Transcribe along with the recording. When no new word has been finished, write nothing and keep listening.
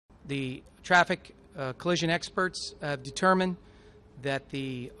The traffic collision experts have determined that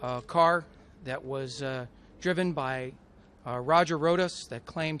the car that was driven by Roger Rodas, that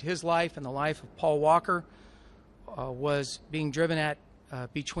claimed his life and the life of Paul Walker, was being driven at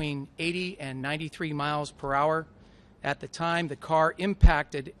between 80 and 93 miles per hour. At the time, the car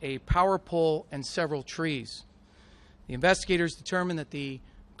impacted a power pole and several trees. The investigators determined that the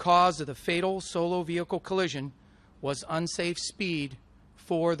cause of the fatal solo vehicle collision was unsafe speed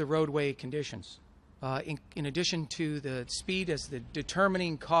for the roadway conditions. In addition to the speed as the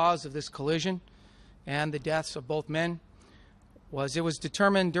determining cause of this collision and the deaths of both men, it was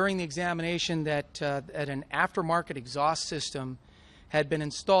determined during the examination that an aftermarket exhaust system had been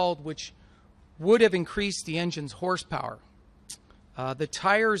installed which would have increased the engine's horsepower. The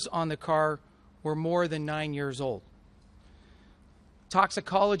tires on the car were more than 9 years old.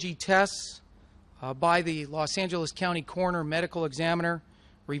 Toxicology tests by the Los Angeles County Coroner Medical Examiner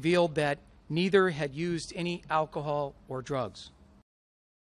revealed that neither had used any alcohol or drugs.